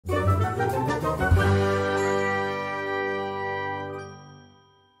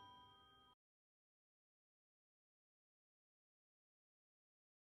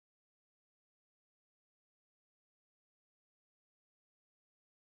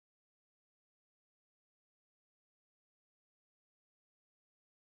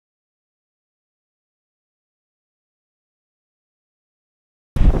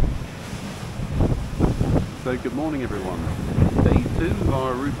So good morning everyone, day 2 of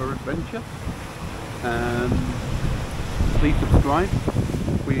our Aruba adventure. Please subscribe.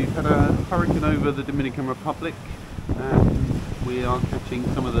 We've had a hurricane over the Dominican Republic and we are catching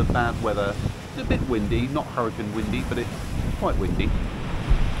some of the bad weather. It's a bit windy, not hurricane windy, but it's quite windy.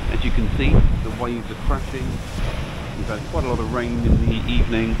 As you can see, the waves are crashing. We've had quite a lot of rain in the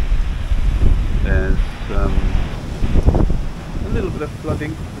evening. There's a little bit of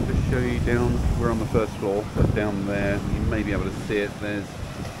flooding. I'll just show you down. We're on the first floor, but down there you may be able to see it. There's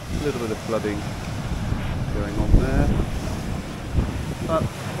a little bit of flooding going on there, but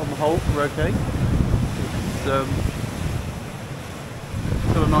on the whole we're okay.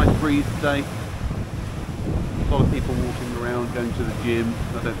 It's got a nice breeze today. A lot of people walking around, going to the gym.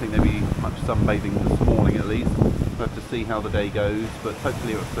 I don't think there'll be much sunbathing this morning at least. We'll have to see how the day goes, but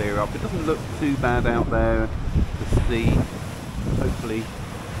hopefully it'll clear up. It doesn't look too bad out there to see. Hopefully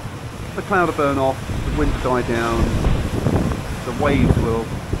the cloud will burn off, the wind will die down, the waves will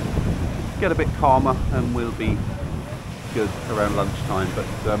get a bit calmer and we'll be good around lunchtime. But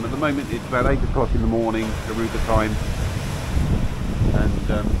at the moment it's about 8 o'clock in the morning, Aruba time,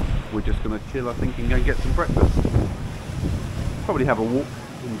 and we're just going to chill, I think, and go and get some breakfast. Probably have a walk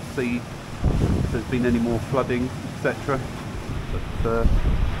and see if there's been any more flooding, etc. But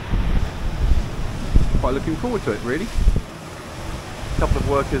quite looking forward to it, really. A couple of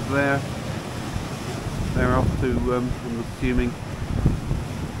workers there. They're off to, I'm assuming,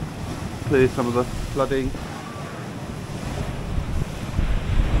 clear some of the flooding.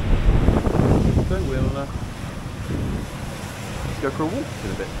 So we'll go for a walk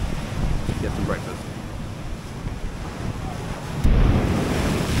in a bit, get some breakfast.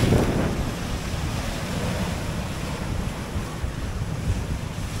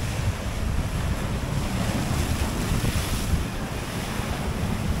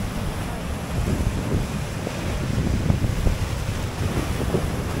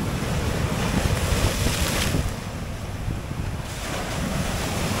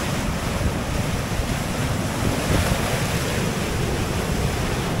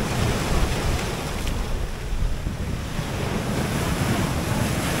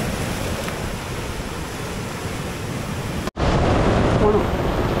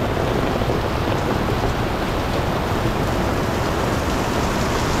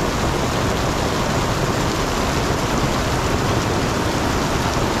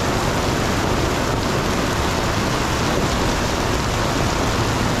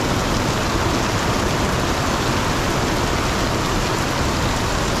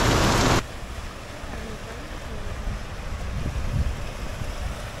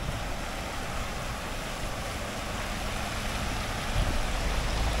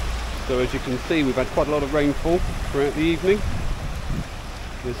 So as you can see, we've had quite a lot of rainfall throughout the evening.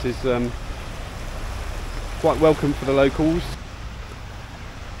 This is quite welcome for the locals.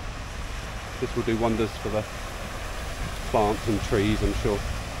 This will do wonders for the plants and trees, I'm sure.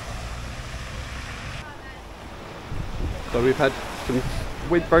 So we've had some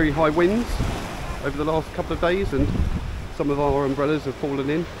very high winds over the last couple of days and some of our umbrellas have fallen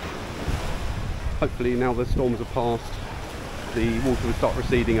in. Hopefully now the storms are past, the water will start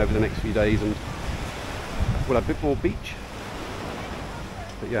receding over the next few days and we'll have a bit more beach.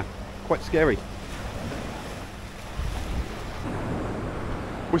 But yeah, quite scary.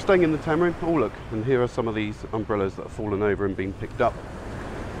 We're staying in the Tamarijn. Oh look, and here are some of these umbrellas that have fallen over and been picked up.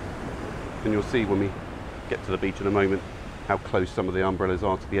 And you'll see when we get to the beach in a moment how close some of the umbrellas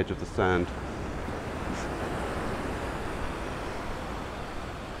are to the edge of the sand.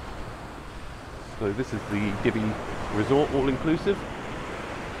 So this is the Divi Resort All Inclusive.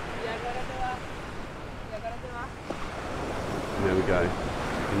 There we go. You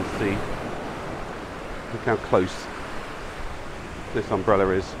can see, look how close this umbrella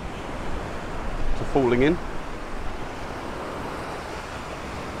is to falling in.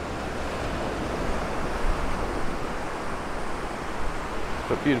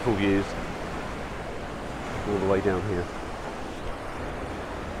 But beautiful views all the way down here.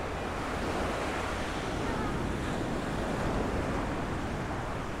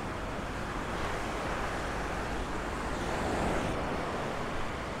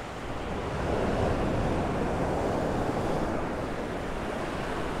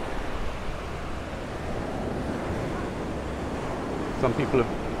 Some people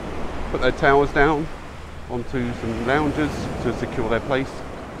have put their towers down onto some loungers to secure their place,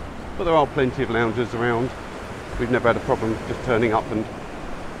 but there are plenty of loungers around. We've never had a problem just turning up and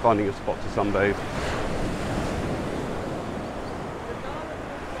finding a spot to sunbathe.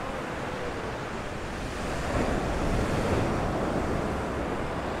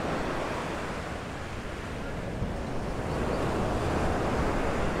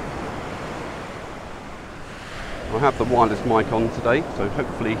 I have the wireless mic on today, so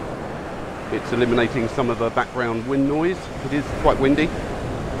hopefully it's eliminating some of the background wind noise. It is quite windy,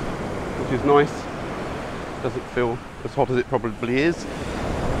 which is nice. Doesn't feel as hot as it probably is.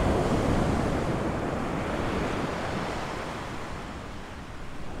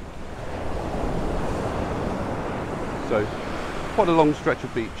 So, quite a long stretch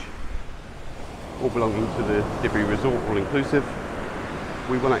of beach, all belonging to the Divi Resort All Inclusive.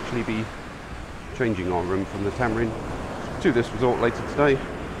 We will actually be changing our room from the Tamarijn to this resort later today,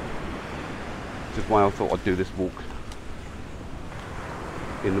 which is why I thought I'd do this walk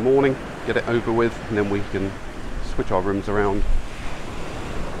in the morning, get it over with, and then we can switch our rooms around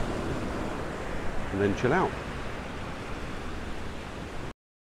and then chill out.